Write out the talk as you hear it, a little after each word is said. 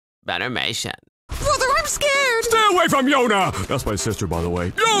Venomation. Brother, I'm scared! Stay away from Yona! That's my sister, by the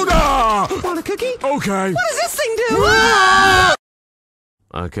way. Yona! Want a cookie? Okay. What does this thing do?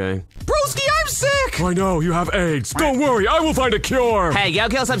 Okay. Broski, I'm sick! I know, you have AIDS. Don't worry, I will find a cure! Hey, go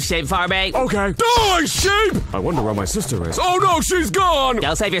kill some sheep for me. Okay. Die, sheep! I wonder where my sister is. Oh no, she's gone!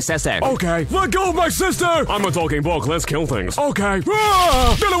 Go save your sister. Okay. Let go of my sister! I'm a talking book, let's kill things. Okay.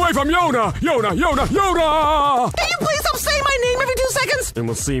 Ah! Get away from Yona! Yona! Yona! Yona! Can you please stop saying my name every 2 seconds? It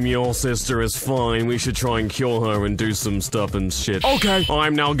will seem your sister is fine. We should try and cure her and do some stuff and shit. Okay.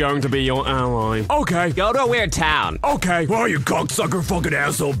 I'm now going to be your ally. Okay. Go to a weird town. Okay. Well, you cocksucker fucking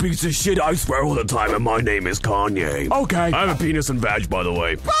asshole piece of shit. I swear all the time, and my name is Kanye. Okay. I have a penis and badge, by the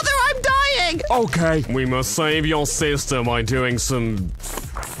way. Brother, I'm dying! Okay. We must save your sister by doing some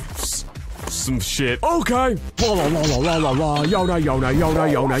shit. Okay. La la la la la la. Yona, Yona, Yona,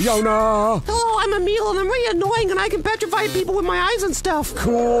 Yona, Yona. Hello, I'm Emil, and I'm really annoying, and I can petrify people with my eyes and stuff.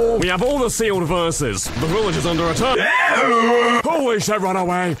 Cool. We have all the sealed verses. The village is under attack. Holy shit, run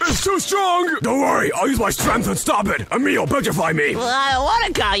away. It's too strong. Don't worry, I'll use my strength and stop it. Emil, petrify me. Well, I don't want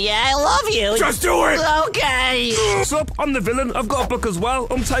to call you. I love you. Just do it. Okay. What's up? I'm the villain. I've got a book as well.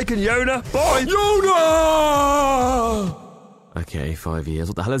 I'm taking Yona. Bye. Yona! Okay, 5 years.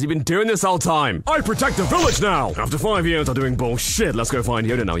 What the hell has he been doing this whole time? I protect the village now! After 5 years of doing bullshit, let's go find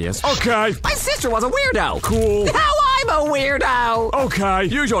Yoda now, yes? Okay! My sister was a weirdo. Cool! Now I'm a weirdo. Okay!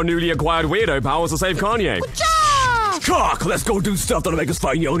 Use your newly acquired weirdo powers to save Kanye. Cock! Let's go do stuff that'll make us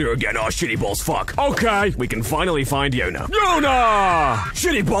find Yona again. Oh, shitty balls, fuck. Okay, we can finally find Yona. Yona!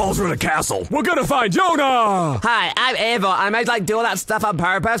 Shitty balls are in the castle. We're gonna find Yona! Hi, I'm evil. I might like do all that stuff on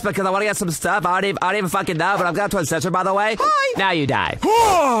purpose because I want to get some stuff. I don't even fucking know, but I'm going to a sister, by the way. Hi. Now you die.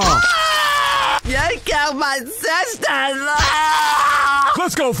 You killed my sister.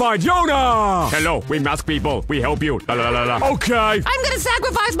 Let's go find Yona! Hello, we mask people. We help you. La la la la. Okay. I'm gonna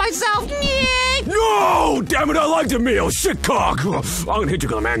sacrifice myself. No! Damn it, I like the meal. Shit cock. I'm gonna hit you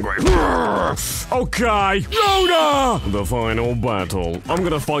because I'm angry. Okay. Yona! The final battle. I'm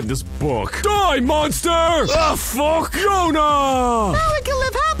gonna fight this book. Die, monster! Ah, fuck! Yona! Now we can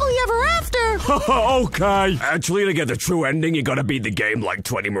live happily ever after. Okay. Actually, to get the true ending, you gotta beat the game like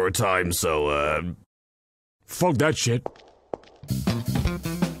 20 more times, so, fuck that shit.